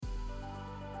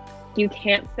You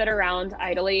can't sit around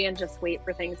idly and just wait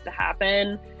for things to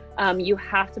happen. You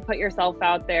have to put yourself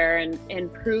out there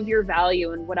and prove your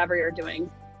value in whatever you're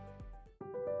doing.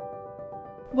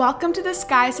 Welcome to the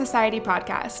Sky Society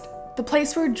podcast, the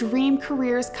place where dream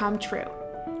careers come true.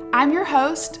 I'm your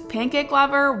host, pancake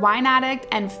lover, wine addict,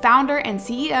 and founder and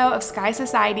CEO of Sky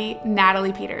Society,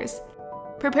 Natalie Peters.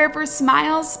 Prepare for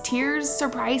smiles, tears,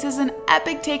 surprises, and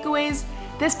epic takeaways.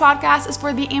 This podcast is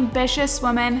for the ambitious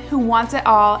woman who wants it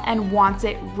all and wants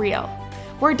it real.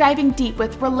 We're diving deep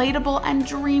with relatable and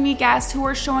dreamy guests who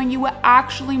are showing you what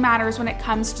actually matters when it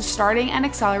comes to starting and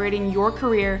accelerating your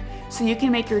career so you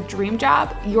can make your dream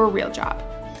job your real job.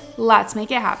 Let's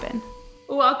make it happen.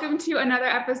 Welcome to another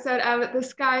episode of the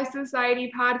Sky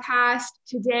Society podcast.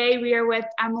 Today we are with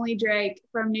Emily Drake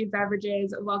from Nude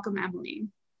Beverages. Welcome, Emily.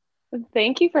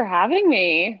 Thank you for having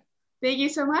me. Thank you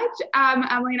so much.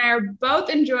 Emily and I are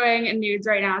both enjoying nudes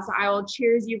right now, so I will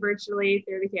cheers you virtually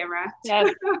through the camera.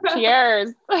 Yes,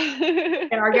 cheers.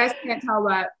 And our guests can't tell,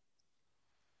 but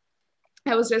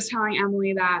I was just telling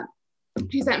Emily that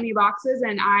she sent me boxes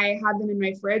and I had them in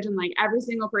my fridge, and like every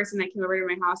single person that came over to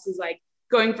my house is like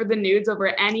going for the nudes over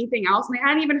anything else. And I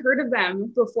hadn't even heard of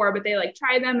them before, but they like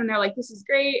tried them and they're like, this is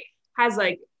great. Has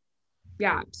like,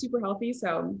 yeah, super healthy.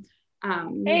 So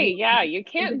hey, yeah, you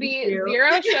can't beat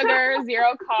zero sugar,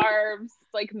 zero carbs,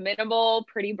 like minimal,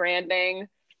 pretty branding.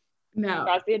 No.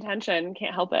 Draws the attention.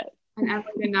 Can't help it. And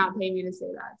Emily did not pay me to say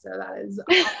that. So that is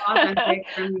authentic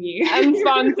from me. I'm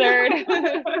sponsored.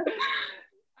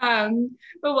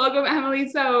 But welcome, Emily.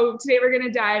 So today we're going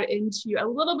to dive into a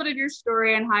little bit of your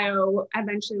story and how it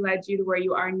eventually led you to where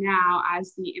you are now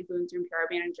as the influencer and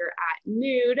PR manager at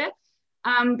Nude.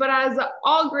 But as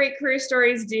all great career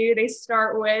stories do, they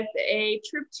start with a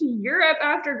trip to Europe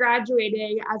after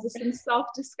graduating as some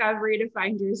self-discovery to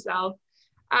find yourself.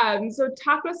 So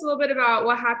talk to us a little bit about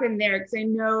what happened there, because I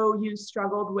know you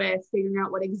struggled with figuring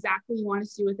out what exactly you want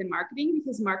to do within marketing,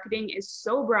 because marketing is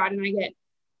so broad. And I get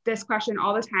this question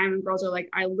all the time, and girls are like,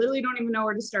 I literally don't even know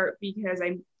where to start because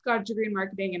I got a degree in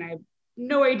marketing and I have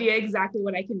no idea exactly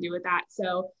what I can do with that.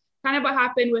 So kind of what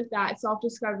happened with that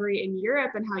self-discovery in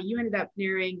Europe and how you ended up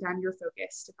narrowing down your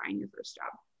focus to find your first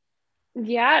job.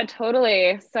 Yeah,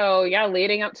 totally. So yeah,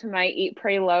 leading up to my eat,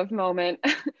 pray, love moment.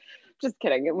 Just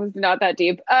kidding. It was not that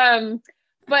deep.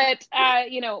 But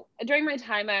during my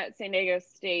time at San Diego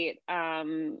State,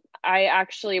 I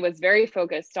actually was very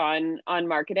focused on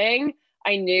marketing.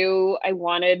 I knew I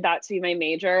wanted that to be my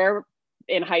major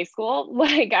in high school.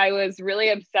 Like I was really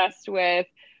obsessed with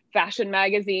fashion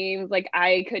magazines. Like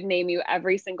I could name you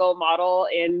every single model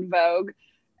in Vogue.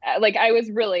 Like I was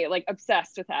really like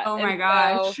obsessed with that. Oh my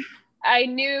gosh. So I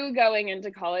knew going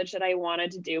into college that I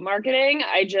wanted to do marketing.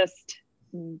 I just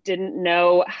didn't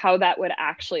know how that would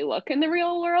actually look in the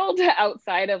real world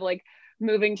outside of like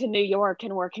moving to New York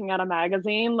and working at a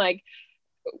magazine, like,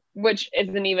 which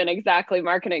isn't even exactly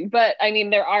marketing. But I mean,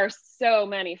 there are so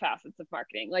many facets of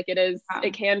marketing. Like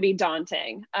it can be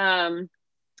daunting.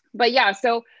 But yeah,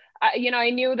 so I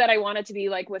knew that I wanted to be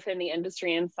like within the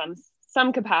industry in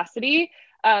some capacity.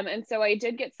 And so I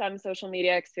did get some social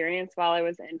media experience while I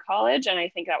was in college. And I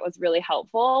think that was really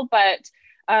helpful. But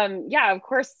of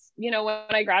course, when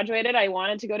I graduated, I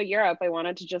wanted to go to Europe. I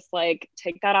wanted to just like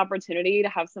take that opportunity to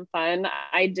have some fun.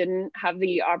 I didn't have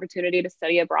the opportunity to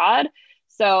study abroad.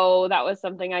 So that was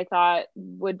something I thought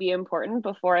would be important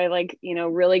before I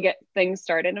really get things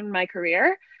started in my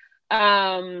career.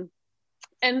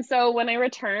 And so when I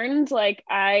returned, like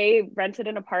I rented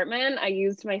an apartment, I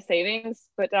used my savings,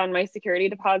 put down my security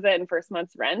deposit and first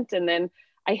month's rent. And then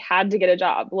I had to get a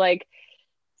job. Like,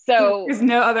 so there's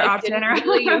no other option.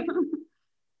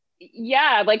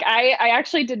 Yeah. Like I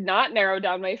actually did not narrow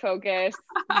down my focus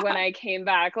when I came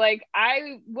back. Like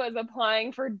I was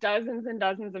applying for dozens and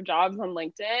dozens of jobs on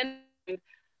LinkedIn.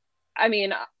 I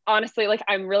mean, honestly, like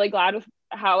I'm really glad with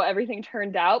how everything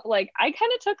turned out. Like I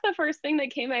kind of took the first thing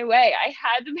that came my way. I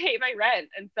had to pay my rent.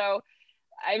 And so,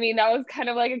 I mean, that was kind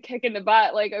of like a kick in the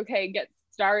butt, like, okay, get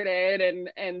started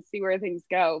and see where things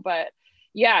go. But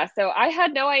yeah, so I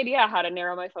had no idea how to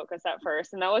narrow my focus at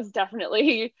first. And that was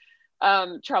definitely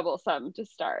troublesome to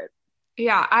start.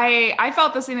 Yeah, I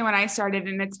felt the same thing when I started.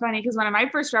 And it's funny because one of my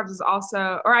first jobs was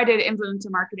I did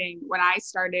influencer marketing when I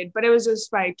started, but it was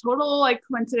just by total like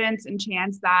coincidence and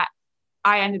chance that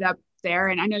I ended up there.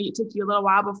 And I know it took you a little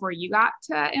while before you got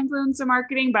to influencer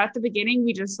marketing, but at the beginning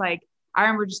we just like, I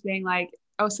remember just being like,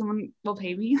 oh, someone will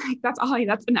pay me. Like that's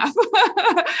enough.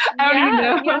 I don't even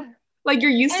know. Yeah. Like you're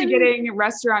used to getting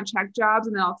restaurant check jobs,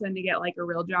 and then all of a sudden to get like a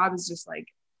real job is just like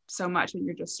so much when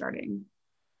you're just starting.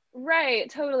 Right,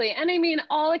 totally. And I mean,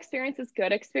 all experience is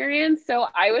good experience. So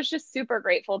I was just super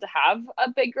grateful to have a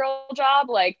big girl job,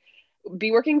 like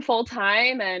be working full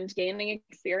time and gaining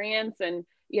experience and,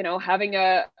 having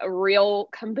a real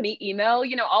company email,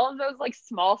 all of those like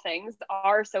small things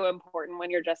are so important when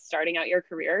you're just starting out your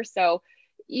career. So,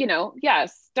 yeah,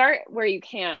 start where you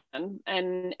can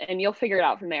and you'll figure it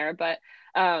out from there. But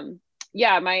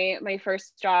yeah, my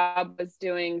first job was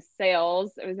doing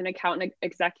sales. I was an account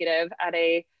executive at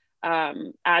a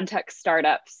ad tech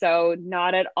startup. So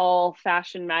not at all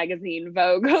fashion magazine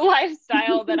Vogue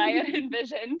lifestyle that I had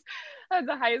envisioned as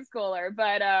a high schooler.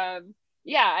 But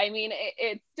yeah, I mean,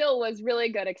 it still was really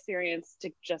good experience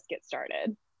to just get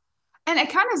started. And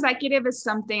account executive is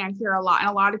something I hear a lot. And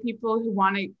a lot of people who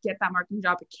want to get that marketing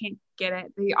job but can't get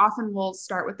it, they often will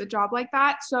start with a job like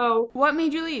that. So what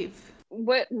made you leave?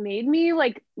 What made me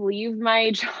like leave my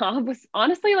job was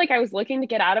honestly like I was looking to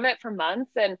get out of it for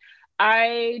months, and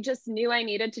I just knew I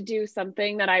needed to do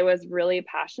something that I was really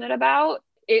passionate about.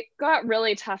 It got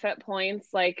really tough at points.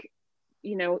 Like,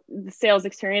 the sales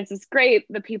experience is great.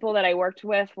 The people that I worked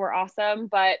with were awesome,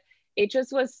 but it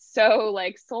just was so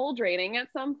like soul draining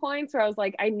at some points where I was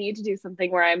like, I need to do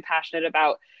something where I'm passionate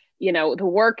about, the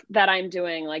work that I'm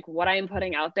doing, like what I'm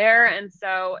putting out there. And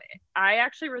so I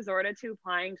actually resorted to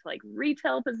applying to like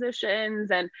retail positions,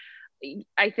 and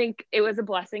I think it was a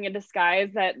blessing in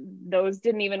disguise that those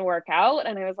didn't even work out.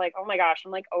 And I was like, oh my gosh,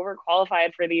 I'm like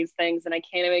overqualified for these things and I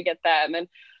can't even get them.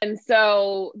 And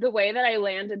so the way that I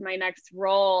landed my next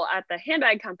role at the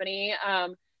handbag company,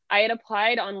 I had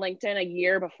applied on LinkedIn a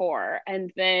year before,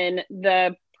 and then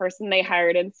the person they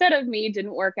hired instead of me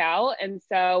didn't work out. And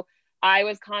so I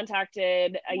was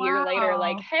contacted a year later,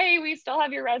 like, hey, we still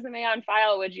have your resume on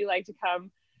file. Would you like to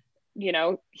come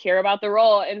hear about the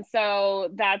role? And so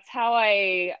that's how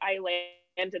I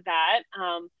landed that.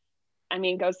 I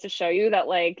mean, goes to show you that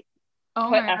like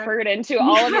put effort into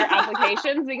all of your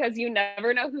applications because you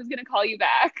never know who's going to call you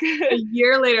back. A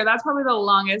year later, that's probably the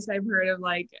longest I've heard of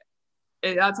like,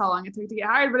 that's how long it took to get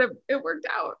hired, but it worked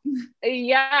out.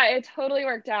 Yeah, it totally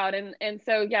worked out. And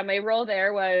so, yeah, my role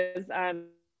there was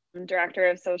director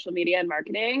of social media and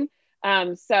marketing.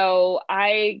 So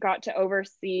I got to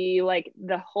oversee like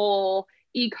the whole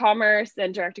e-commerce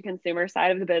and direct-to-consumer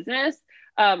side of the business.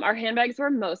 Our handbags were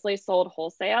mostly sold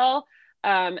wholesale.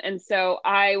 And so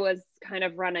I was kind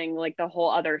of running like the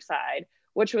whole other side,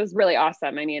 which was really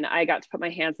awesome. I mean, I got to put my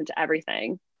hands into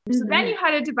everything. So then you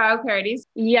headed to BioClarity.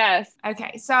 Yes.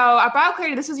 Okay. So at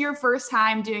BioClarity, this was your first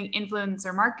time doing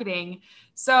influencer marketing.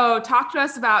 So talk to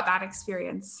us about that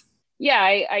experience. Yeah,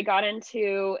 I got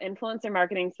into influencer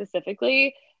marketing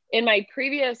specifically. In my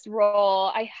previous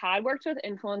role, I had worked with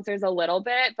influencers a little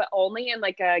bit, but only in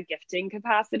like a gifting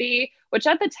capacity, which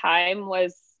at the time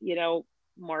was,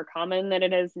 more common than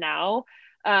it is now.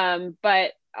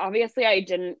 But obviously I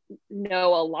didn't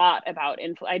know a lot about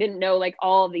I didn't know like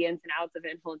all of the ins and outs of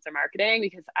influencer marketing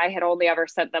because I had only ever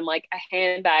sent them like a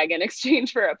handbag in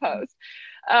exchange for a post.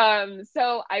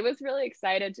 So I was really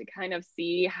excited to kind of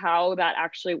see how that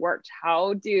actually worked.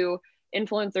 How do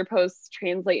influencer posts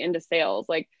translate into sales?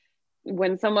 Like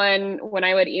when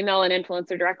I would email an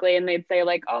influencer directly and they'd say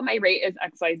like, oh, my rate is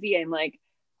XYZ. I'm like,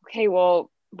 okay,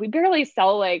 well, we barely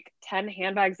sell like 10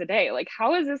 handbags a day. Like,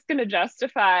 how is this going to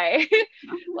justify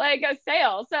like a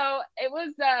sale? So it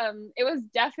was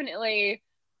definitely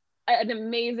an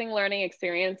amazing learning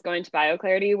experience going to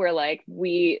BioClarity where like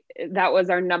that was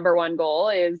our number one goal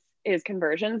is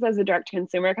conversions as a direct to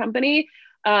consumer company.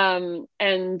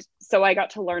 And so I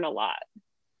got to learn a lot.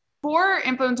 For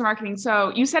influencer marketing,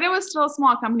 so you said it was still a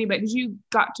small company, but did you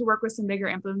got to work with some bigger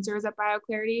influencers at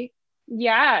BioClarity?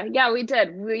 Yeah, we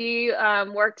did. We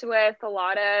worked with a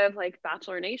lot of like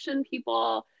Bachelor Nation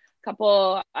people, a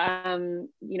couple,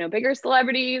 bigger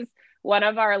celebrities. One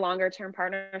of our longer term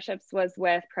partnerships was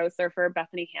with pro surfer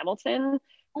Bethany Hamilton,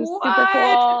 who's super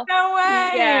cool. No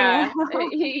way. Yeah.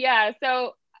 Yeah.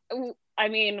 So, I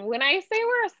mean, when I say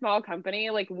we're a small company,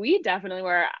 like we definitely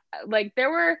were, like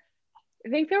I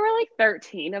think there were like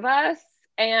 13 of us.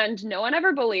 And no one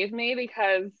ever believed me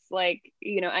because like,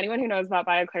 anyone who knows about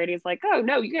BioClarity is like, oh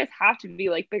no, you guys have to be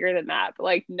like bigger than that. But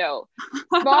like, no,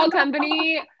 small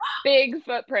company, big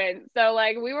footprint. So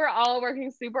like we were all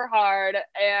working super hard.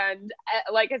 And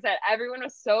like I said, everyone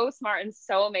was so smart and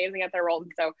so amazing at their roles.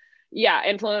 And so yeah,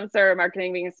 influencer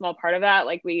marketing being a small part of that,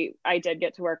 like I did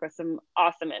get to work with some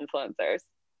awesome influencers.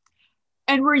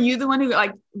 And were you the one who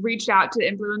like reached out to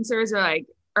influencers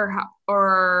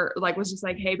or like was just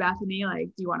like, hey Bethany, like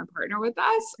do you want to partner with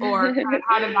us, or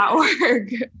how did that work?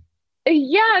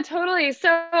 Yeah, totally. So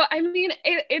I mean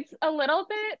it's a little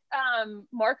bit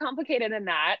more complicated than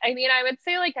that. I mean, I would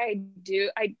say like I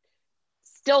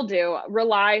still do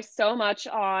rely so much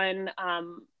on,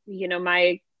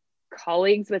 my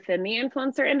colleagues within the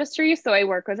influencer industry. So I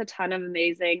work with a ton of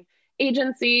amazing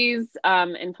agencies,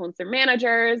 influencer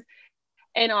managers,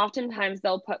 and oftentimes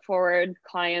they'll put forward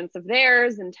clients of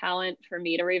theirs and talent for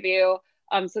me to review.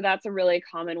 So that's a really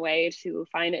common way to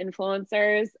find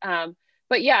influencers.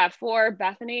 But yeah, for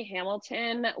Bethany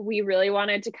Hamilton, we really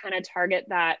wanted to kind of target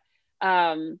that,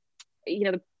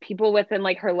 the people within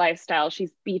like her lifestyle.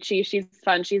 She's beachy, she's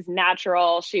fun, she's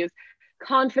natural, she's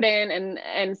confident.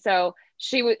 And so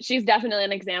she's definitely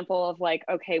an example of like,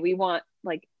 okay, we want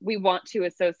to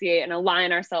associate and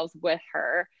align ourselves with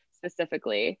her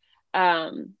specifically.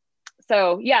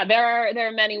 So yeah, there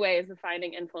are many ways of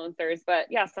finding influencers, but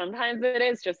yeah, sometimes it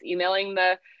is just emailing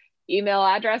the email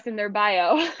address in their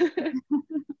bio.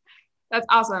 That's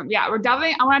awesome. Yeah, I want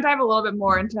to dive a little bit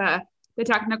more into the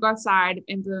technical side of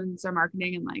influencer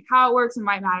marketing and like how it works and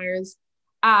why it matters.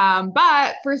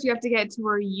 But first we have to get to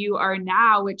where you are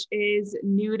now, which is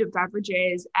Nude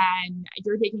Beverages, and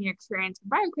you're taking your experience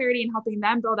with BioClarity and helping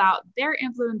them build out their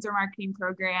influencer marketing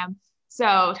program.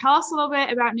 So tell us a little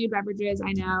bit about Nude Beverages.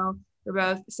 I know we're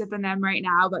both sipping them right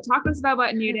now, but talk to us about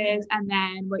what Nude is and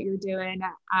then what you're doing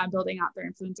building out their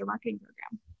influencer marketing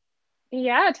program.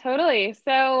 Yeah, totally.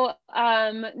 So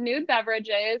Nude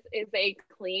Beverages is a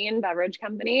clean beverage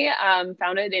company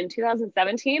founded in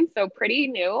 2017, so pretty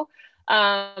new,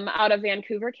 out of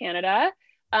Vancouver, Canada.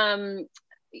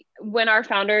 When our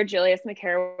founder, Julius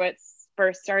McCarowitz,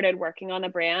 first started working on the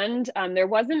brand, there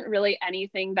wasn't really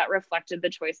anything that reflected the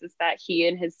choices that he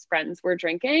and his friends were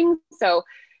drinking. So,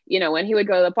 when he would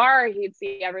go to the bar, he'd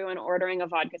see everyone ordering a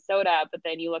vodka soda, but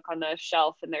then you look on the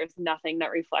shelf and there's nothing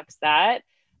that reflects that.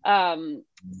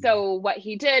 So what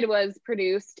he did was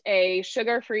produced a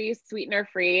sugar-free,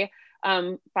 sweetener-free,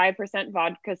 5%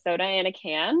 vodka soda in a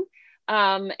can.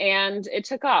 And it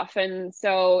took off. And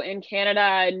so in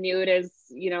Canada, Nude is,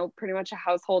 pretty much a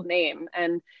household name.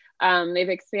 And they've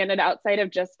expanded outside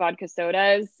of just vodka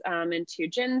sodas into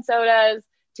gin sodas,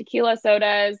 tequila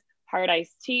sodas, hard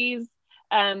iced teas.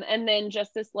 And then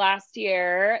just this last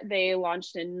year, they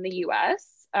launched in the US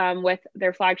with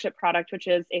their flagship product, which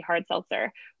is a hard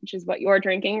seltzer, which is what you're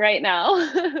drinking right now. Wow,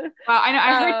 I know.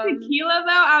 I heard tequila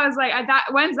though. I was like,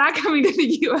 when's that coming to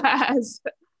the US?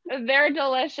 They're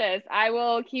delicious. I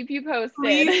will keep you posted.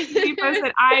 Please keep me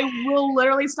posted. I will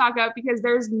literally stock up because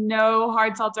there's no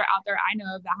hard seltzer out there I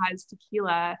know of that has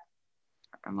tequila.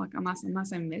 I'm like, unless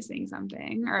I'm missing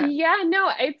something. Yeah, no,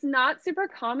 it's not super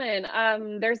common.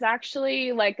 There's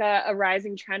actually like a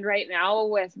rising trend right now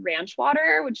with ranch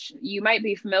water, which you might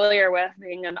be familiar with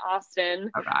being in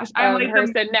Austin. Oh gosh, I'm like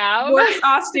person the now. Worst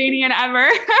Austinian ever.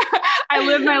 I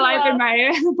live my life in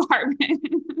my apartment.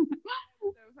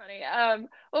 So funny.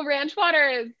 Well, ranch water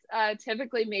is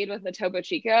typically made with a Topo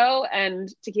Chico and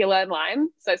tequila and lime,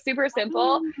 so super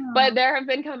simple. But there have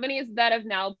been companies that have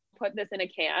now put this in a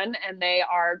can and they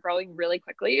are growing really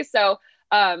quickly. So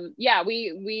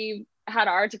we had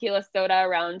our tequila soda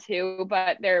around too,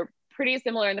 but they're pretty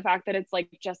similar in the fact that it's like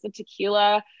just a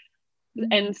tequila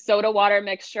and soda water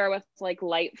mixture with like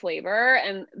light flavor,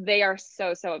 and they are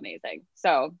so amazing.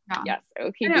 So yes,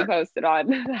 I'll keep you posted on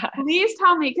that. Please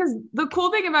tell me, because the cool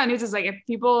thing about Nude is like if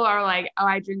people are like, oh,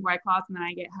 I drink White Claws and then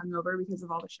I get hungover because of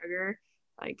all the sugar,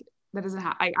 like that doesn't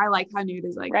happen. I like how Nude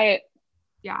is like, right.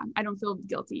 Yeah, I don't feel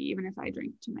guilty even if I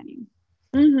drink too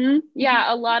many.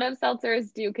 Yeah, a lot of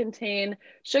seltzers do contain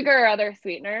sugar or other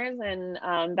sweeteners, and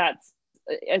that's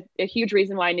a huge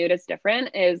reason why Nude is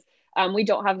different. Is we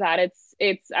don't have that.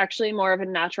 It's actually more of a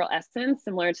natural essence,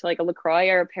 similar to like a LaCroix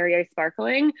or a Perrier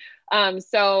Sparkling.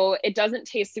 So it doesn't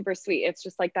taste super sweet. It's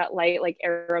just like that light, like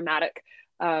aromatic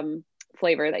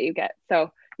flavor that you get.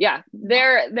 So yeah,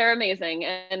 they're amazing.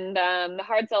 And the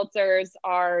hard seltzers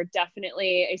are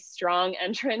definitely a strong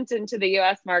entrant into the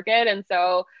US market. And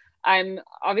so I'm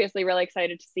obviously really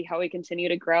excited to see how we continue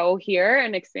to grow here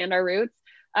and expand our roots.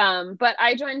 But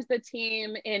I joined the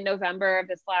team in November of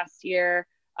this last year.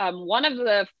 One of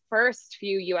the first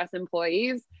few US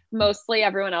employees. Mostly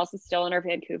everyone else is still in our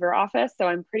Vancouver office, so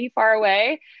I'm pretty far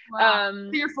away. Wow.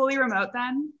 So you're fully remote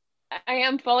then? I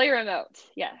am fully remote,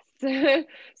 yes.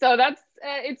 So that's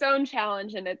its own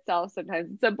challenge in itself.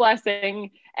 Sometimes it's a blessing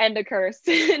and a curse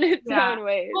in its own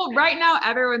ways. Well, right now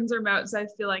everyone's remote, so I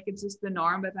feel like it's just the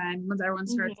norm. But then once everyone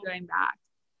starts going back,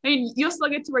 I mean, you'll still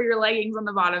get to wear your leggings on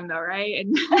the bottom though, right?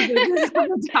 And on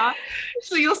the top,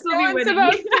 so you'll still be winning.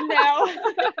 Supposed to now.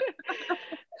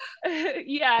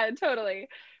 Yeah, totally.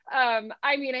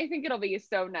 I mean, I think it'll be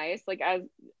so nice, like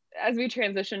as we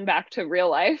transition back to real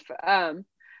life.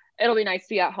 It'll be nice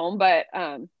to be at home, but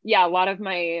yeah, a lot of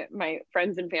my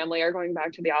friends and family are going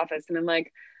back to the office, and I'm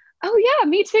like, Oh yeah,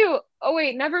 me too. Oh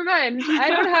wait, never mind. I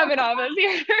don't have an office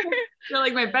here. So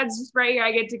like my bed's just right here.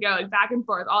 I get to go like back and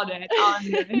forth all day. It's all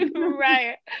I'm doing.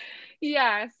 Right.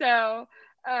 Yeah. So,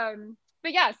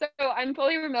 but yeah, so I'm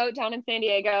fully remote down in San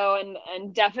Diego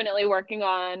and definitely working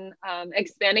on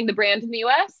expanding the brand in the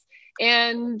US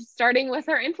and starting with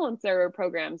our influencer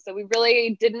program. So we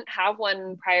really didn't have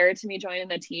one prior to me joining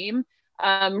the team.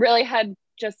 Really had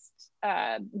just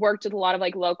worked with a lot of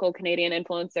like local Canadian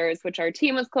influencers, which our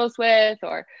team was close with,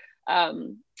 or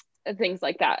things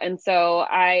like that. And so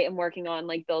I am working on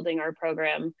like building our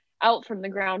program out from the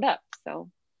ground up. So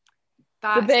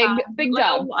the big like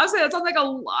job. I was saying, that sounds like a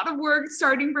lot of work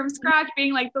starting from scratch,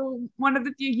 being like the one of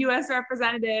the few U.S.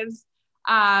 representatives,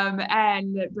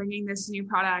 and bringing this new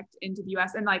product into the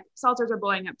U.S. And like seltzers are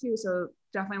blowing up too, so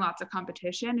definitely lots of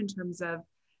competition in terms of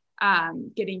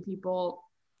getting people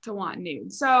to want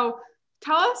Nude. So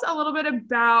tell us a little bit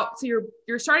about, so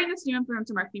you're starting this new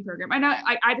influencer marketing program. I know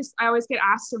I always get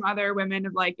asked from other women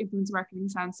of like, influencer marketing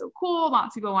sounds so cool.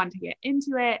 Lots of people want to get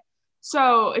into it.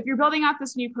 So if you're building out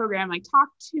this new program, like talk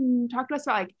to us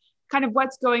about like kind of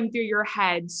what's going through your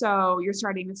head. So you're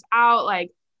starting this out,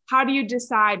 like how do you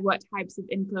decide what types of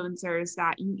influencers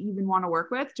that you even want to work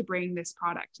with to bring this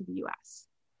product to the US?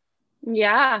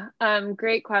 Yeah,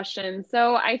 great question.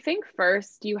 So I think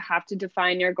first you have to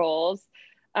define your goals.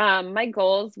 My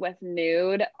goals with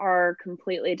Nude are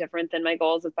completely different than my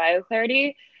goals with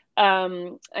BioClarity.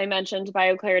 I mentioned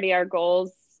BioClarity, our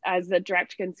goals as a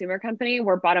direct to consumer company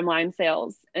were bottom line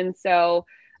sales. And so,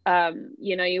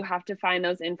 you have to find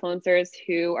those influencers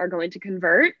who are going to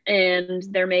convert, and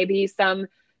there may be some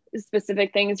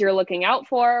specific things you're looking out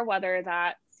for, whether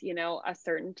that's, a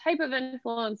certain type of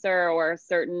influencer or a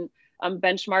certain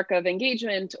benchmark of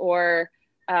engagement or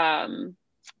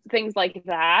things like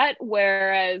that.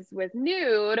 Whereas with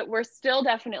Nude, we're still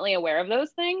definitely aware of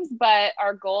those things, but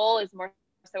our goal is more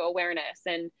so awareness.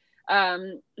 And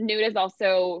Nude is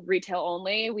also retail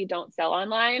only. We don't sell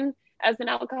online as an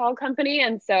alcohol company.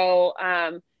 And so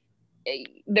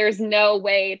there's no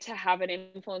way to have an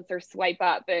influencer swipe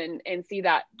up and see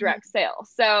that direct sale.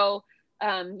 So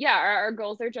our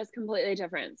goals are just completely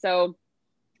different. So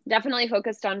definitely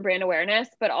focused on brand awareness,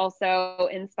 but also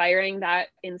inspiring that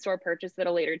in-store purchase at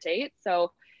a later date.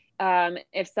 So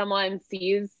if someone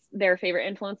sees their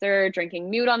favorite influencer drinking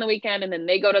Nude on the weekend and then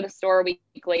they go to the store a week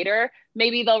later,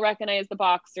 maybe they'll recognize the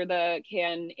box or the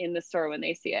can in the store when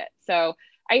they see it. So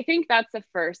I think that's the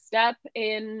first step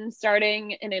in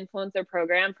starting an influencer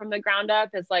program from the ground up,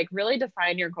 is like really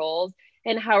define your goals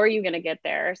and how are you going to get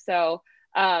there. So,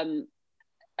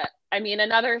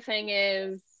 another thing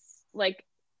is like,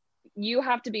 you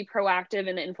have to be proactive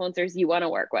in the influencers you want to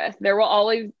work with. There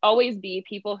will always be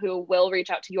people who will reach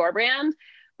out to your brand,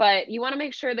 but you want to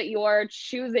make sure that you're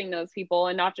choosing those people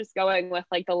and not just going with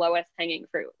like the lowest hanging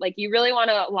fruit. Like you really want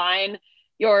to align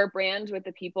your brand with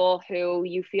the people who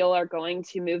you feel are going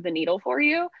to move the needle for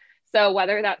you. So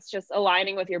whether that's just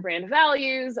aligning with your brand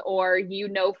values, or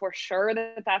for sure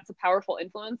that that's a powerful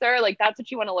influencer, like that's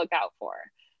what you want to look out for.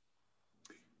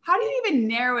 How do you even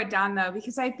narrow it down though?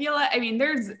 Because I feel like,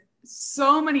 there's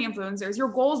so many influencers. Your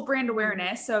goal is brand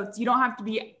awareness. So you don't have to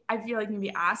be, I feel like,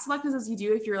 maybe as selective as you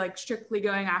do if you're like strictly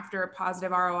going after a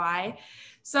positive ROI.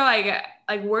 So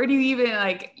like where do you even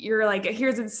like, you're like,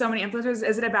 here's so many influencers.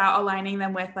 Is it about aligning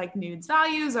them with like Nude's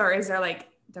values, or is there like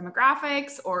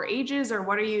demographics or ages, or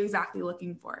what are you exactly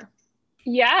looking for?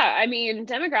 Yeah,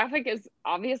 demographic is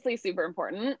obviously super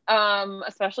important,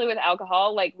 especially with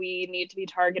alcohol. Like we need to be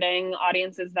targeting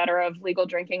audiences that are of legal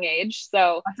drinking age.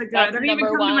 So that's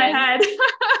number one. To my head.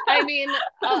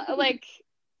 Like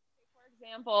for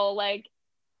example, like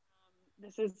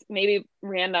this is maybe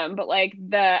random, but like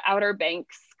the Outer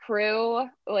Banks crew,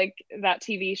 like that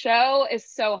TV show is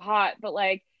so hot, but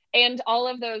like, and all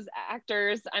of those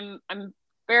actors, I'm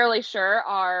fairly sure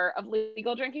are of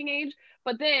legal drinking age.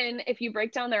 But then if you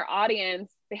break down their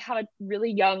audience, they have a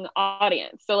really young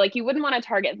audience. So like you wouldn't want to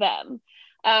target them.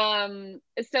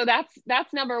 So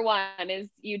that's number one, is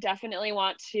you definitely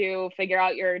want to figure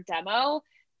out your demo.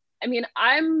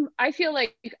 I feel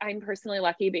like I'm personally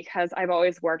lucky because I've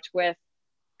always worked with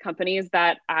companies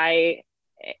that I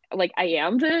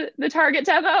am the target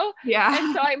demo. Yeah.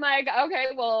 And so I'm like, okay,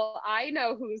 well, I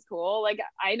know who's cool. Like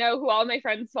I know who all my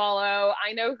friends follow.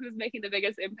 I know who's making the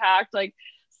biggest impact. Like,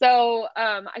 so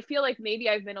I feel like maybe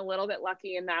I've been a little bit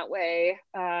lucky in that way.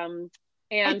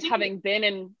 And having been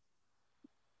in,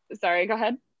 sorry, go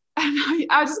ahead.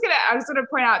 I was going to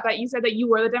point out that you said that you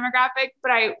were the demographic,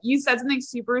 but you said something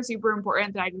super, super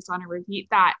important that I just want to repeat,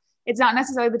 that it's not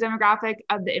necessarily the demographic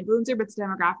of the influencer, but it's the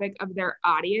demographic of their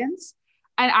audience.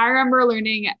 And I remember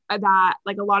learning that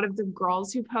like a lot of the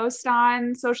girls who post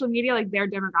on social media, like their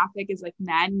demographic is like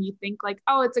men. You think like,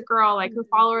 oh, it's a girl, like her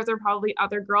followers are probably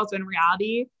other girls, but in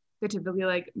reality, they're typically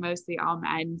like mostly all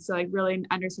men. So like really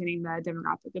understanding the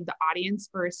demographic of the audience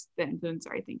versus the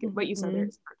influencer, I think what you said there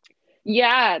is perfect.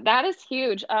 Yeah, that is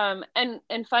huge.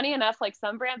 And funny enough, like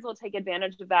some brands will take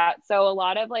advantage of that. So a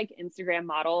lot of like Instagram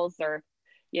models or,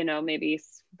 maybe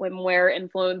swimwear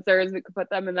influencers, we could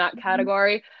put them in that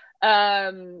category.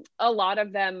 A lot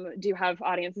of them do have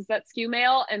audiences that skew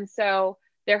male. And so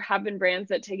there have been brands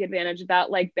that take advantage of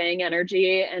that, like Bang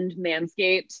Energy and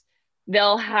Manscaped.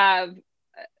 They'll have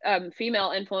female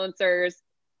influencers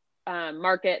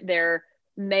market their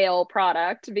male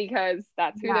product because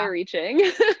that's who they're reaching.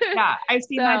 Yeah, I've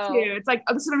seen that too. It's like,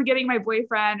 oh, this is what I'm getting my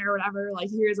boyfriend or whatever. Like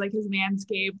here's like his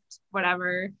Manscaped,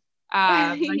 whatever.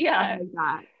 Like yeah. like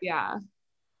that. Yeah.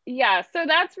 Yeah. So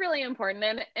that's really important.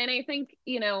 And I think,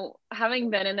 having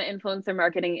been in the influencer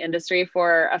marketing industry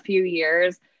for a few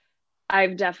years,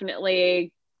 I've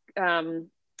definitely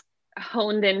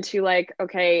honed into like,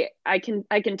 okay, I can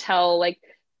tell like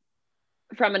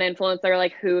from an influencer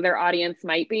like who their audience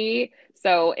might be.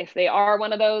 So if they are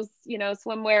one of those,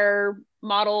 swimwear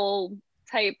model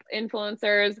type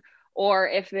influencers, or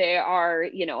if they are,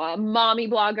 a mommy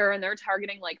blogger and they're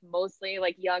targeting like mostly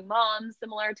like young moms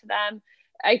similar to them,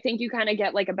 I think you kind of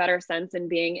get like a better sense in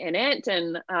being in it.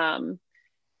 And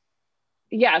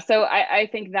so I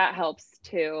think that helps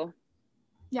too.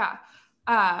 Yeah.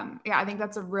 I think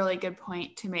that's a really good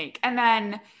point to make. And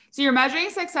then, so you're measuring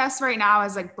success right now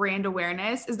as like brand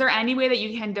awareness. Is there any way that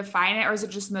you can define it, or is it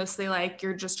just mostly like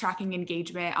you're just tracking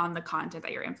engagement on the content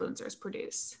that your influencers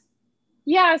produce?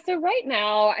 Yeah, so right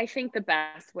now, I think the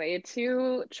best way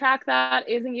to track that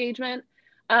is engagement.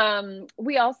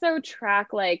 We also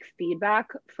track like feedback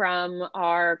from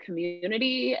our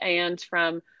community and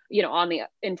from, on the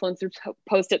influencer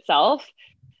post itself.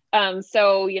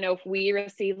 So, if we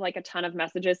receive like a ton of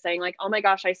messages saying like, oh my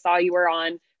gosh, I saw you were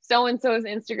on so-and-so's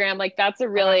Instagram, like that's a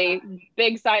really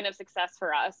big sign of success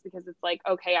for us because it's like,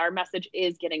 okay, our message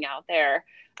is getting out there.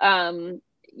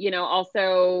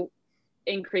 Also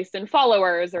increase in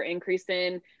followers or increase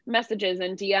in messages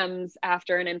and DMs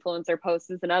after an influencer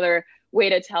post is another way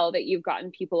to tell that you've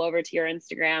gotten people over to your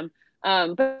Instagram.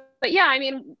 But yeah, I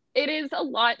mean, it is a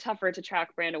lot tougher to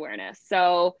track brand awareness.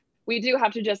 So we do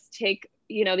have to just take,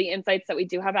 the insights that we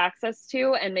do have access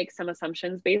to and make some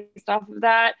assumptions based off of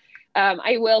that.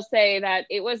 I will say that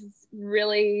it was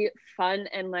really fun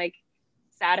and like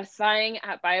satisfying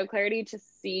at BioClarity to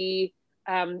see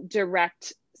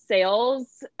direct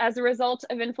sales as a result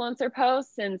of influencer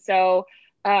posts. And so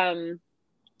at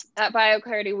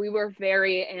BioClarity, we were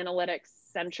very analytics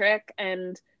centric.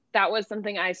 And that was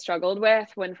something I struggled with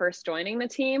when first joining the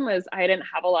team was I didn't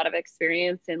have a lot of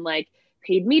experience in like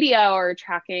paid media or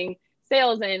tracking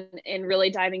sales and really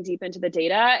diving deep into the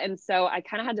data. And so I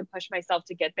kind of had to push myself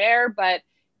to get there, but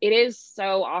it is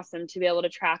so awesome to be able to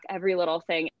track every little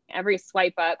thing, every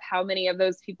swipe up, how many of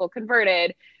those people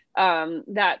converted,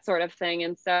 that sort of thing.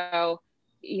 And so,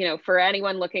 for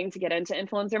anyone looking to get into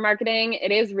influencer marketing,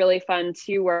 it is really fun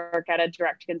to work at a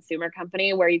direct consumer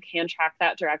company where you can track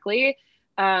that directly.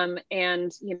 And,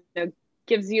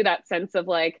 gives you that sense of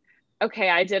like,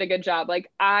 okay, I did a good job. Like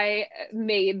I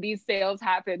made these sales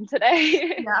happen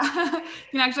today. Yeah. You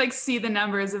can actually like see the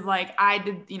numbers of like, I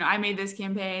did, I made this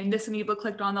campaign, this many people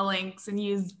clicked on the links and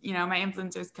used, my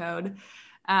influencer's code.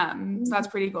 So that's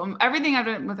pretty cool. Everything I've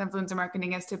done with influencer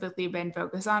marketing has typically been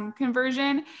focused on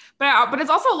conversion, but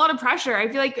it's also a lot of pressure.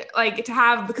 I feel like to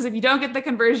have, because if you don't get the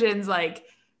conversions, like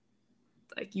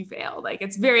you fail. Like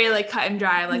it's very like cut and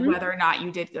dry, like whether or not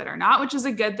you did good or not, which is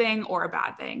a good thing or a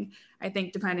bad thing, I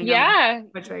think, depending on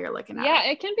which way you're looking at it. Yeah,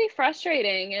 it can be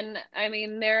frustrating. And I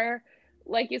mean,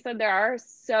 like you said, there are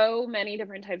so many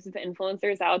different types of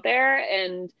influencers out there.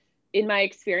 And in my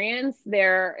experience,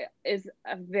 there is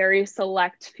a very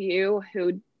select few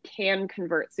who can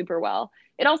convert super well.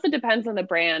 It also depends on the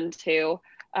brand too,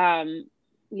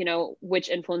 which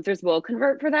influencers will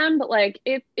convert for them. But like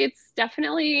it's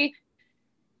definitely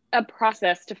a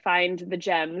process to find the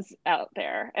gems out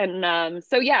there. And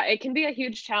so, yeah, it can be a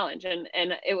huge challenge. And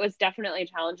it was definitely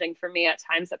challenging for me at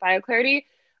times at BioClarity.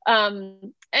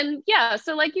 And yeah,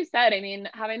 so like you said, I mean,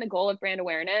 having the goal of brand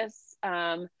awareness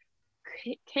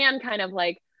can kind of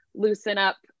like loosen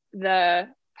up the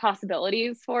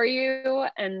possibilities for you.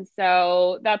 And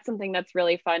so that's something that's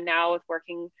really fun now with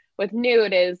working with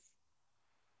Nude is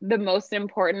the most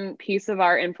important piece of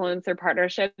our influencer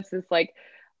partnerships is like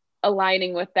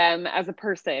aligning with them as a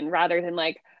person rather than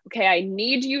like, okay, I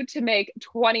need you to make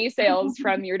 20 sales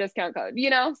from your discount code,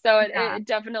 so it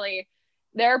definitely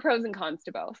there are pros and cons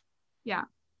to both. Yeah.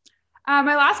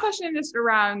 My last question just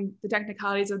around the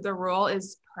technicalities of the role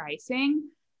is pricing.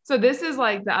 So this is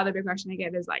like the other big question I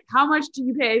get is like, how much do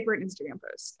you pay for an Instagram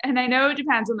post? And I know it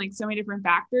depends on like so many different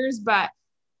factors, but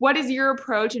what is your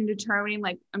approach in determining,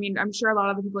 like, I mean, I'm sure a lot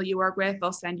of the people you work with,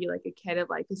 they'll send you like a kit of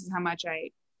like, this is how much I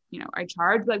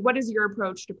charge. Like, what is your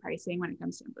approach to pricing when it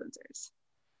comes to influencers?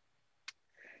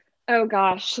 Oh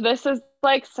gosh, this is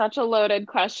like such a loaded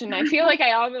question. I feel like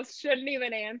I almost shouldn't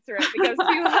even answer it because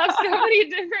people have so many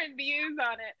different views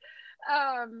on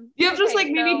it. You have just like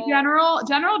maybe general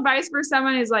advice for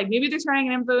someone is like, maybe they're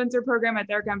trying an influencer program at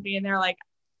their company and they're like,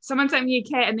 someone sent me a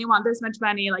kit and they want this much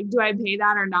money. Like, do I pay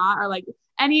that or not? Or like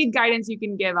any guidance you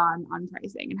can give on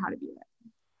pricing and how to do it.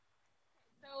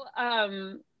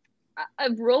 So,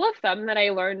 a rule of thumb that I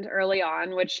learned early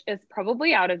on, which is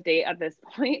probably out of date at this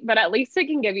point, but at least it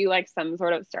can give you like some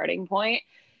sort of starting point,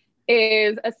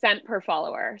 is a cent per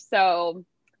follower. So,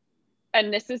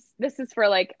 and this is for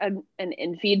like an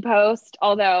in-feed post,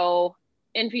 although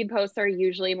in-feed posts are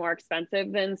usually more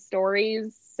expensive than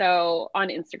stories. So on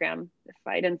Instagram, if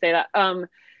I didn't say that.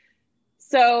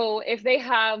 So if they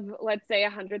have, let's say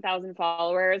 100,000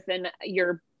 followers, then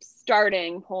your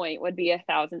starting point would be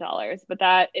 $1,000, but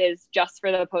that is just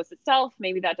for the post itself.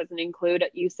 Maybe that doesn't include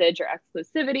usage or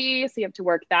exclusivity. So you have to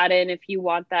work that in if you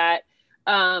want that.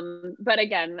 But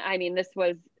again, I mean, this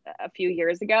was a few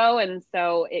years ago. And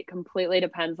so it completely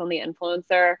depends on the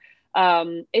influencer.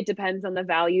 It depends on the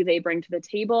value they bring to the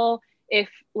table. If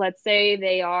let's say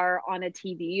they are on a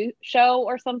TV show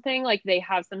or something, like they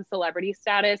have some celebrity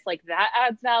status, like that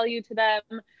adds value to them.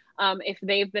 If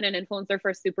they've been an influencer for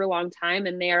a super long time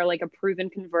and they are like a proven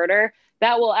converter,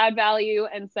 that will add value.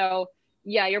 And so,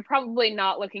 yeah, you're probably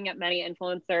not looking at many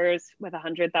influencers with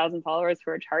 100,000 followers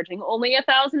who are charging only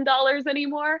 $1,000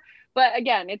 anymore. But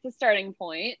again, it's a starting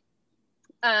point.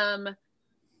 And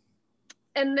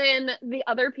then the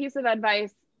other piece of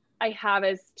advice I have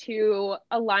is to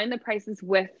align the prices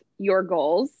with your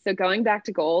goals. So going back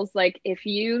to goals, like if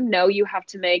you know you have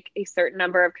to make a certain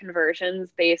number of conversions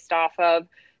based off of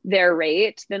their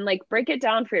rate, then like break it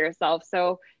down for yourself.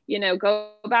 So,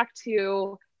 go back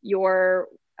to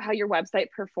how your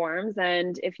website performs.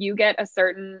 And if you get a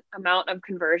certain amount of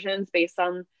conversions based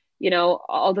on,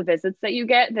 all the visits that you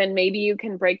get, then maybe you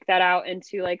can break that out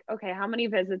into like, okay, how many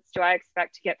visits do I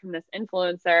expect to get from this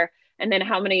influencer? And then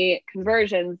how many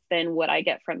conversions then would I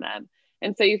get from them?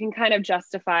 And so you can kind of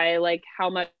justify like how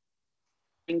much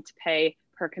to pay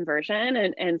per conversion.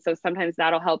 And so sometimes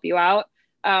that'll help you out.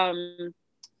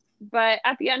 But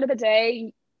at the end of the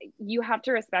day, you have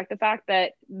to respect the fact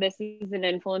that this is an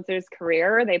influencer's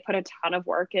career. They put a ton of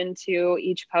work into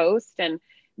each post and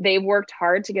they've worked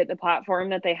hard to get the platform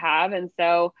that they have. And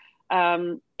so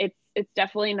it's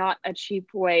definitely not a cheap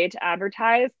way to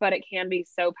advertise, but it can be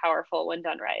so powerful when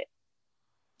done right.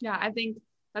 Yeah, I think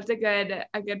that's a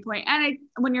good point. And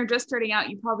when you're just starting out,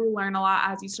 you probably learn a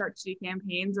lot as you start to do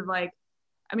campaigns of like,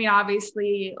 I mean,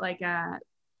 obviously like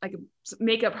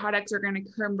makeup products are going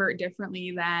to convert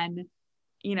differently than,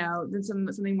 than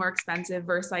something more expensive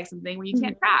versus like something where you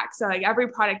can't track. So like every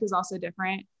product is also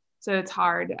different. So it's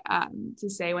hard to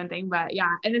say one thing, but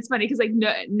yeah. And it's funny because like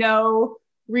no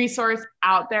resource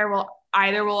out there will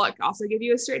also give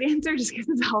you a straight answer just because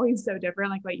it's always so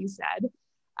different, like what you said.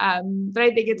 But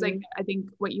I think it's like, I think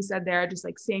what you said there, just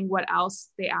like seeing what else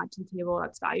they add to the table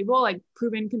that's valuable, like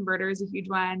proven converter is a huge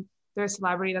one. They're a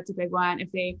celebrity, that's a big one.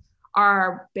 If they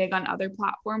are big on other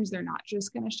platforms, they're not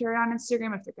just going to share it on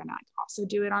Instagram, if they're going to also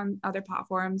do it on other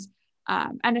platforms.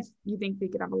 And if you think they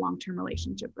could have a long-term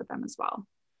relationship with them as well.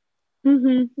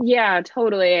 Mm-hmm. Yeah,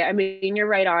 totally. I mean, you're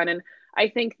right on. And I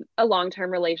think a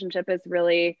long-term relationship is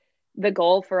really the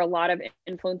goal for a lot of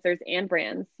influencers and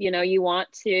brands. You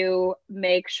want to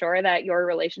make sure that your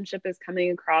relationship is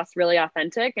coming across really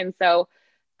authentic. And so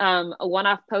a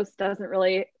one-off post doesn't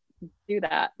really do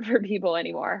that for people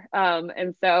anymore.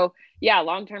 And so, yeah,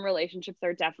 long-term relationships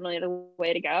are definitely the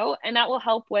way to go. And that will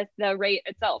help with the rate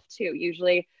itself too.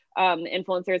 Usually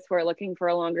influencers who are looking for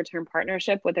a longer term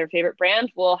partnership with their favorite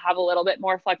brand will have a little bit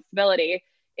more flexibility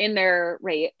in their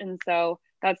rate. And so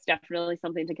that's definitely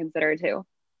something to consider too.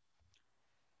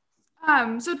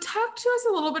 So talk to us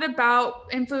a little bit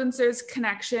about influencers'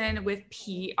 connection with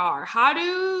PR. How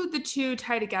do the two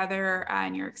tie together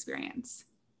in your experience?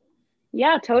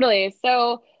 Yeah, totally.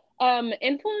 So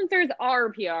influencers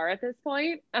are PR at this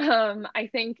point. I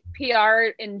think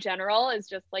PR in general is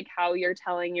just like how you're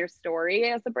telling your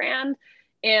story as a brand.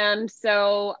 And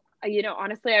so,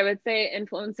 honestly, I would say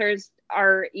influencers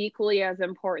are equally as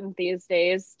important these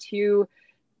days to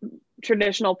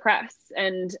traditional press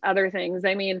and other things.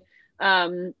 I mean,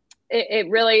 it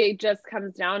really just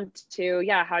comes down to,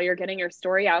 yeah, how you're getting your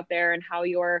story out there and how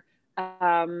you're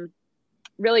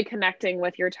really connecting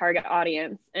with your target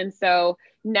audience. And so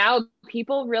now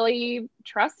people really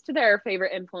trust their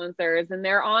favorite influencers, and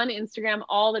they're on Instagram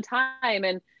all the time.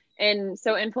 And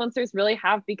so influencers really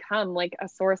have become like a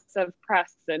source of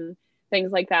press and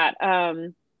things like that.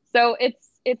 So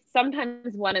it's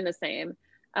sometimes one and the same.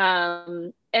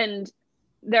 And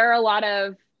there's a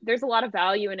lot of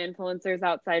value in influencers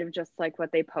outside of just like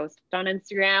what they post on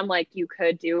Instagram. Like you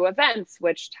could do events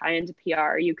which tie into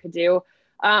PR. You could do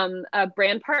a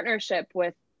brand partnership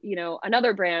with, you know,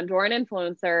 another brand or an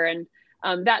influencer,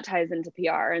 and that ties into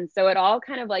PR. And so it all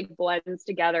kind of like blends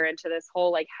together into this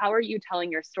whole, like, how are you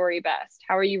telling your story best?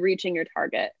 How are you reaching your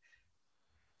target?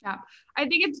 Yeah, I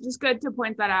think it's just good to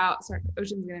point that out. Sorry,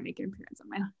 Ocean's gonna make an appearance on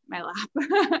my lap.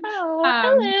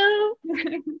 Oh,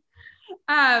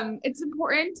 hello. It's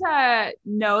important to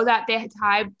know that they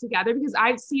tie together, because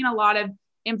I've seen a lot of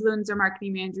influencer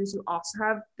marketing managers who also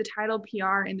have the title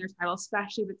PR in their title,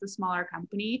 especially if it's a smaller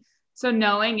company. So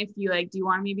knowing if you like, do you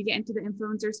want to maybe get into the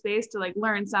influencer space to like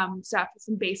learn some stuff,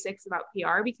 some basics about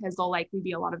PR, because there'll likely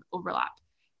be a lot of overlap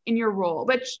in your role,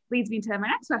 which leads me to my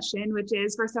next question, which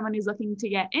is for someone who's looking to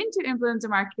get into influencer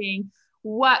marketing,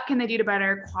 what can they do to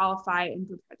better qualify and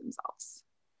prepare themselves?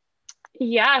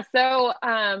 Yeah. So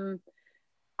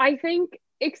I think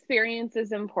experience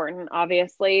is important,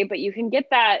 obviously, but you can get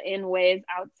that in ways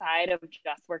outside of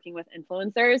just working with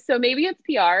influencers. So maybe it's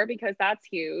PR, because that's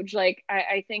huge. Like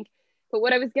I think, but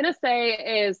what I was going to say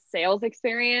is sales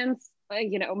experience.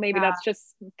 You know, maybe that's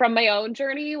just from my own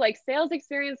journey. Like sales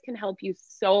experience can help you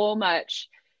so much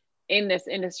in this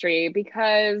industry,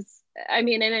 because I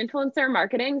mean, in influencer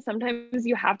marketing, sometimes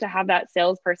you have to have that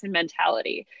salesperson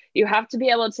mentality. You have to be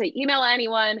able to email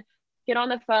anyone, get on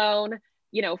the phone,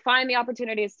 you know, find the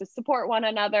opportunities to support one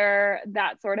another,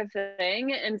 that sort of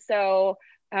thing. And so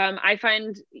I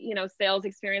find, you know, sales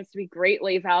experience to be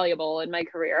greatly valuable in my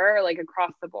career, like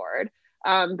across the board.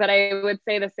 But I would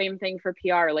say the same thing for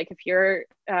PR. Like if you're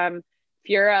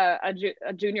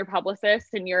a junior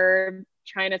publicist and you're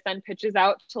trying to send pitches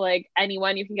out to like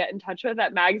anyone you can get in touch with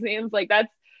at magazines, like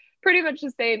that's pretty much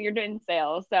the same. You're doing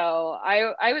sales. So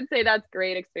I would say that's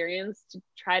great experience to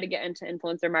try to get into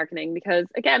influencer marketing, because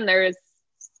again, there's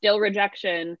still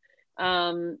rejection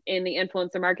in the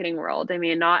influencer marketing world. I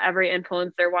mean, not every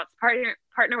influencer wants to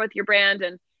partner with your brand,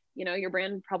 and you know, your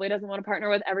brand probably doesn't want to partner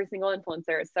with every single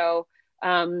influencer. So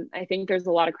I think there's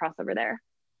a lot of crossover there.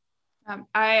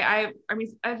 I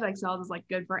mean, I feel like sales is like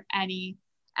good for any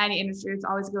industry. It's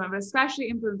always good, but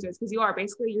especially influencers, because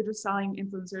you're just selling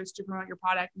influencers to promote your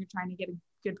product, and you're trying to get a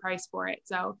good price for it.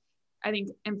 So I think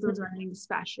influencer marketing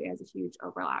especially has a huge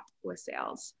overlap with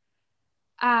sales.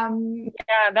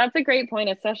 Yeah, that's a great point,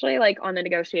 especially like on the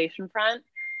negotiation front.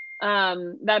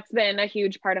 That's been a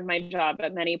huge part of my job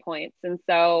at many points. And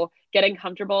so getting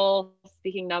comfortable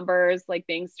speaking numbers, like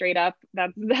being straight up,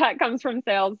 that comes from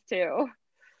sales too.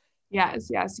 Yes.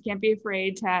 You can't be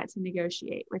afraid to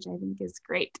negotiate, which I think is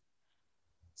great.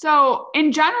 So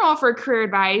in general, for career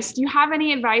advice, do you have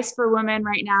any advice for women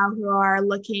right now who are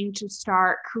looking to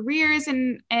start careers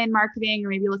in marketing, or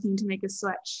maybe looking to make a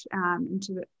switch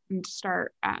to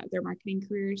start their marketing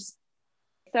careers?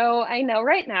 So I know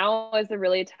right now is a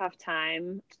really tough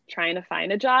time trying to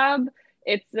find a job.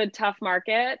 It's a tough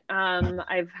market.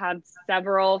 I've had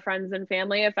several friends and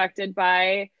family affected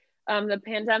by the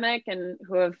pandemic, and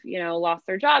who have, you know, lost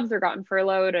their jobs or gotten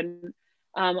furloughed, and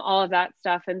all of that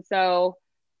stuff. And so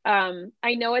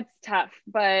I know it's tough,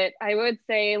 but I would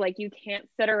say like you can't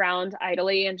sit around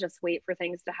idly and just wait for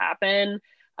things to happen.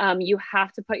 You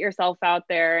have to put yourself out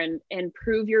there and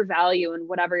prove your value in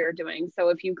whatever you're doing. So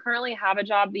if you currently have a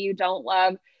job that you don't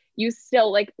love, you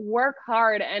still like work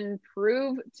hard and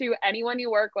prove to anyone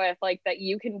you work with like that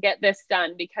you can get this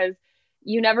done, because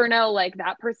you never know, like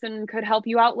that person could help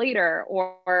you out later,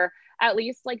 or at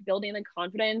least like building the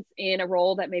confidence in a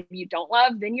role that maybe you don't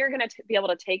love, then you're going to be able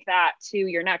to take that to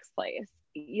your next place.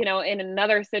 You know, in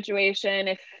another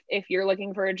situation, if you're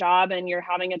looking for a job and you're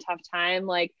having a tough time,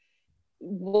 like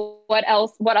what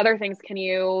other things can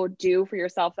you do for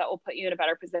yourself that will put you in a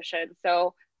better position?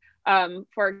 So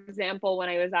for example, when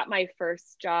I was at my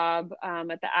first job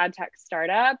at the ad tech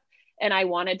startup, and I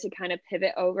wanted to kind of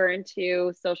pivot over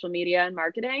into social media and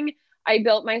marketing, I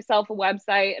built myself a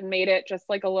website and made it just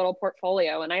like a little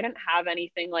portfolio. And I didn't have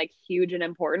anything like huge and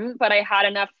important, but I had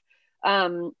enough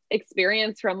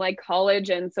experience from like college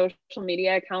and social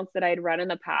media accounts that I'd run in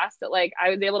the past that like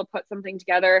I was able to put something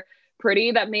together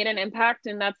pretty that made an impact.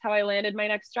 And that's how I landed my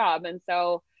next job. And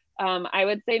so I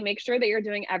would say make sure that you're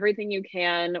doing everything you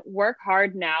can, work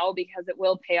hard now, because it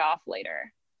will pay off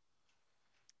later.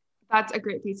 That's a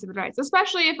great piece of advice,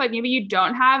 especially if like maybe you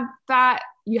don't have that,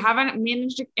 you haven't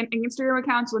managed an Instagram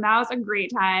account. So now is a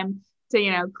great time to,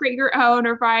 you know, create your own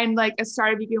or find like a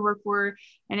startup you can work for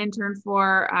and intern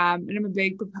for. And I'm a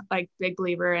big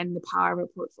believer in the power of a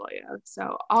portfolio.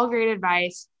 So all great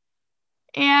advice.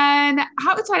 And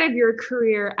outside of your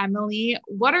career, Emily,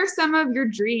 what are some of your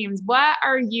dreams? What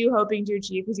are you hoping to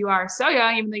achieve? Because you are so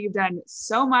young, even though you've done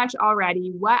so much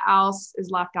already. What else is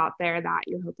left out there that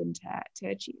you're hoping to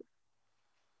achieve?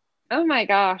 Oh my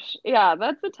gosh. Yeah,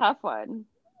 that's a tough one.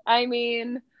 I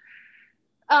mean,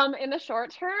 in the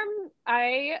short term,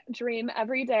 I dream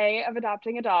every day of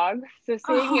adopting a dog. So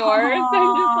seeing yours, I'm just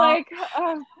Oh, like,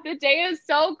 oh, the day is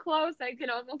so close. I can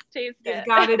almost taste you've it.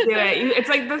 got to do it. It's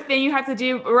like the thing you have to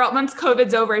do. Once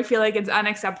COVID's over, I feel like it's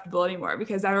unacceptable anymore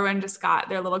because everyone just got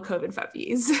their little COVID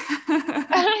puppies.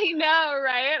 I know,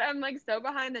 right? I'm like so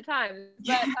behind the times,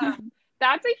 but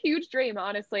that's a huge dream.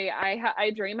 Honestly,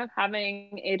 I dream of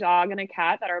having a dog and a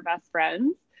cat that are best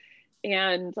friends,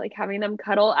 and like having them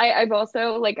cuddle. I've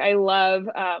also like I love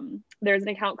there's an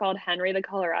account called Henry the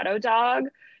Colorado Dog,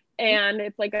 and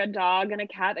it's like a dog and a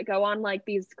cat that go on like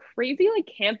these crazy like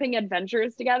camping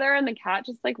adventures together, and the cat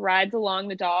just like rides along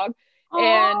the dog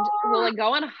and will Oh, like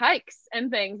go on hikes and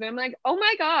things. And I'm like, oh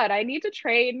my God, I need to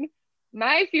train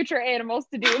my future animals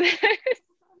to do this.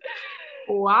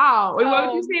 wow. Wait, what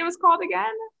would you So say it was called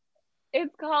again?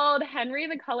 it's called Henry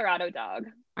the Colorado Dog,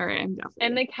 All right, I'm and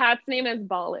definitely. the cat's name is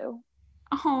Balu.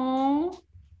 Oh,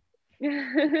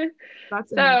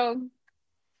 that's amazing. So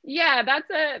yeah, that's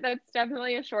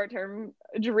definitely a short-term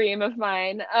dream of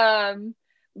mine.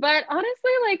 But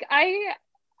honestly, like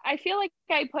I feel like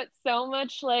I put so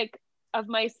much like of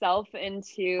myself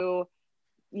into,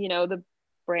 you know, the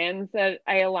brands that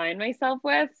I align myself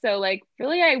with. So like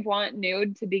really I want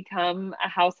Nude to become a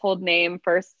household name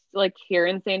first, like here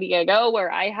in San Diego,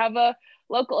 where I have a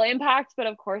local impact, but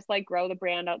of course like grow the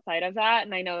brand outside of that.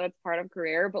 And I know that's part of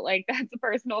career, but like that's a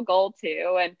personal goal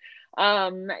too.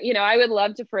 And you know, I would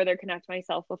love to further connect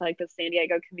myself with like the San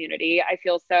Diego community. I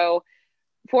feel so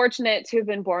fortunate to have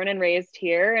been born and raised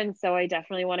here. And so I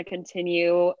definitely want to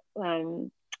continue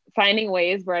finding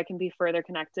ways where I can be further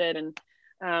connected.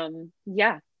 And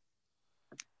yeah.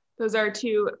 Those are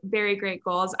two very great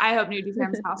goals. I hope Nude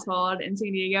becomes household in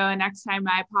San Diego. And next time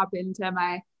I pop into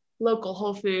my local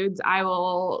Whole Foods, I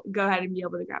will go ahead and be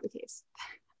able to grab a case.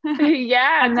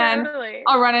 Yeah, And then totally.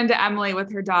 I'll run into Emily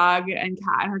with her dog and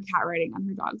cat and her cat riding on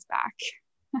her dog's back.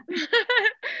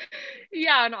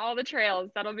 Yeah, on all the trails.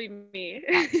 That'll be me.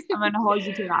 Yes, I'm going to hold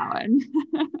you to that one.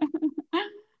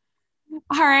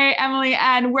 All right, Emily.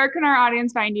 And where can our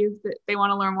audience find you if they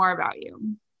want to learn more about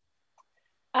you?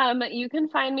 You can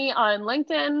find me on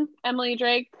LinkedIn, Emily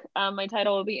Drake. My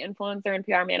title will be Influencer and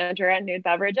PR Manager at Nude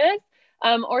Beverages.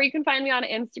 Or you can find me on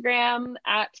Instagram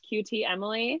at QT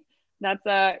Emily. That's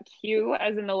a Q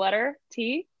as in the letter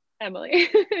T, Emily.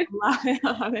 Love it.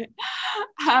 Love it.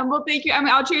 Well, thank you. I mean,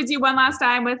 I'll cheers you one last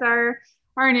time with our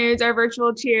nudes, our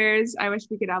virtual cheers. I wish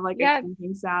we could have like a Yes.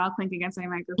 clinking sound, clink against my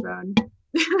microphone.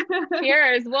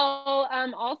 Cheers. Well,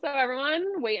 also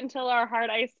everyone, wait until our hard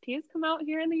iced teas come out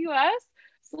here in the US.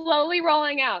 Slowly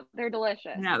rolling out. They're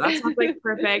delicious. Yeah, that sounds like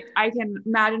perfect. I can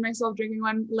imagine myself drinking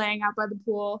one laying out by the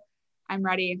pool. I'm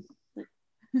ready.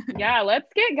 Yeah,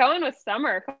 let's get going with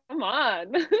summer. Come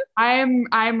on.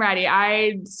 I'm ready.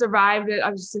 I survived it. I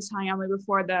was just telling Emily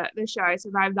before the show. I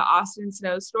survived the Austin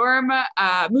snowstorm.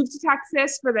 Moved to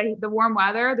Texas for the warm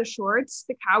weather, the shorts,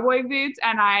 the cowboy boots,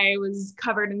 and I was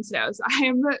covered in snow. So I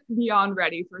am beyond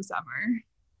ready for summer.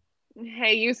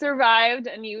 Hey, you survived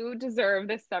and you deserve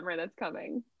this summer that's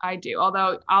coming. I do.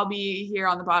 Although I'll be here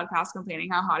on the podcast complaining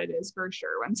how hot it is for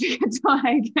sure once we get to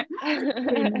like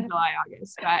July,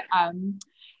 August. But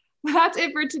that's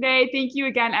it for today. Thank you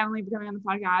again, Emily, for coming on the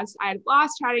podcast. I had a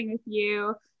blast chatting with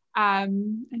you.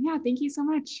 And yeah, thank you so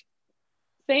much.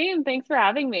 Same. Thanks for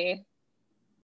having me.